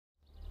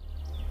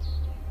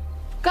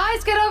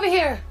Guys, get over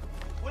here!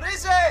 What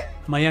is it?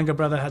 My younger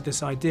brother had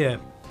this idea,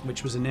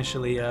 which was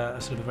initially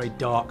a sort of very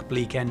dark,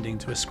 bleak ending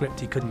to a script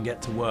he couldn't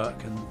get to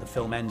work, and the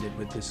film ended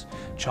with this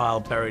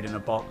child buried in a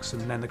box,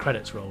 and then the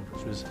credits rolled,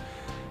 which was,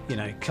 you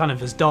know, kind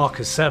of as dark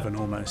as Seven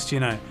almost, you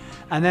know.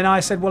 And then I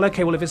said, well,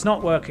 okay, well, if it's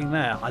not working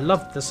there, I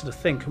love this sort of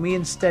thing. Can we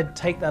instead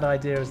take that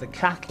idea as the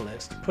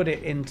catalyst, put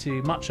it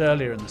into much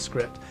earlier in the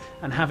script,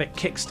 and have it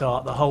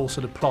kickstart the whole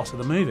sort of plot of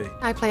the movie?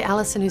 I play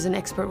Alison, who's an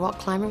expert rock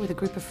climber with a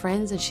group of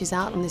friends, and she's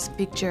out on this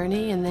big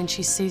journey, and then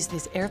she sees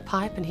this air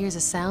pipe and hears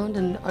a sound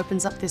and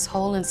opens up this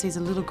hole and sees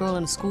a little girl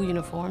in a school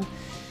uniform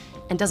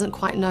and doesn't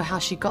quite know how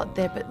she got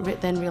there,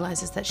 but then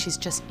realizes that she's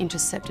just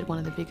intercepted one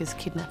of the biggest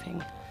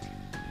kidnapping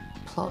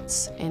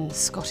plots in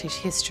Scottish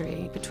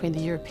history between the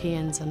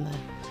Europeans and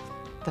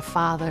the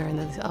father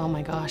and oh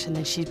my gosh, and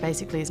then she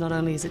basically not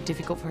only is it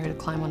difficult for her to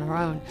climb on her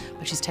own,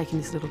 but she's taking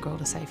this little girl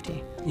to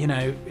safety. You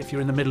know, if you're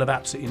in the middle of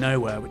absolutely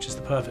nowhere, which is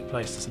the perfect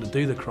place to sort of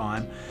do the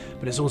crime,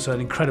 but it's also an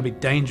incredibly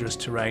dangerous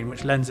terrain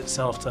which lends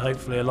itself to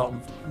hopefully a lot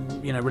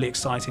of, you know, really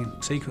exciting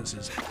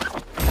sequences.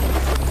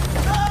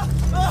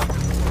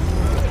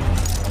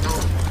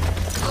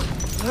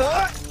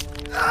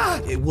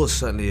 It was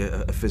certainly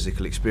a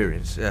physical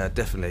experience, yeah,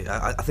 definitely.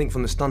 I think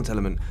from the stunt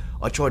element,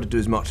 I tried to do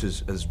as much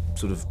as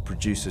sort of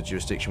producer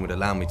jurisdiction would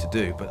allow me to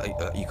do,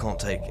 but you can't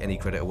take any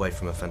credit away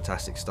from a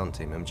fantastic stunt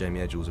team.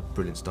 Jamie Edgell was a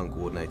brilliant stunt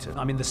coordinator.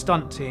 I mean, the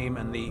stunt team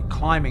and the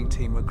climbing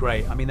team were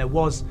great. I mean, there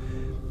was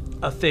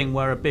a thing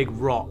where a big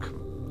rock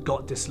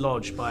got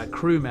dislodged by a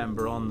crew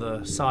member on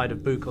the side of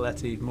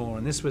Buccleuch Moor,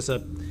 and this was a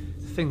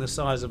thing the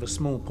size of a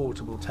small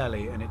portable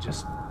telly, and it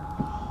just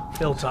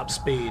built up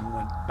speed and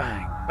went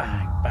bang,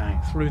 bang, bang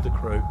through the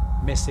crew,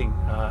 missing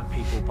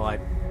people by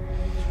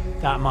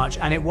that much.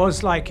 And it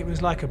was like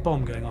a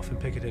bomb going off in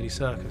Piccadilly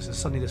Circus. And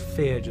suddenly this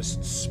fear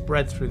just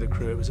spread through the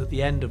crew. It was at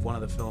the end of one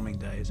of the filming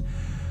days.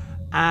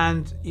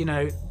 And, you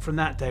know, from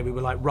that day we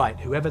were like, right,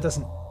 whoever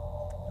doesn't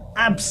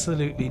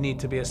absolutely need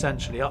to be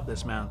essentially up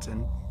this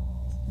mountain,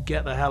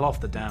 get the hell off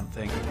the damn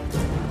thing.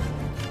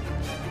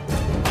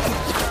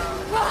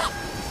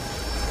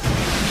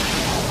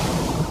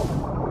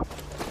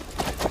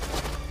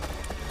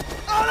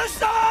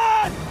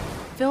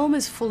 Film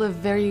is full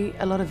of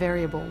a lot of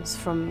variables,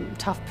 from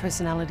tough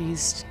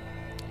personalities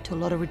to a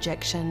lot of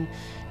rejection,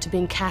 to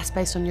being cast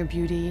based on your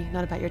beauty,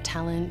 not about your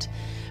talent.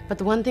 But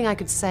the one thing I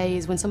could say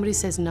is when somebody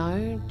says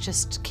no,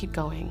 just keep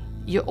going.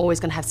 You're always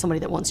going to have somebody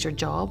that wants your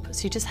job,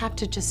 so you just have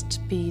to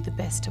just be the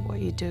best at what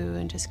you do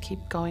and just keep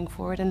going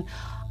for it. And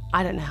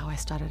I don't know how I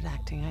started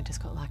acting, I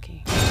just got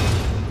lucky.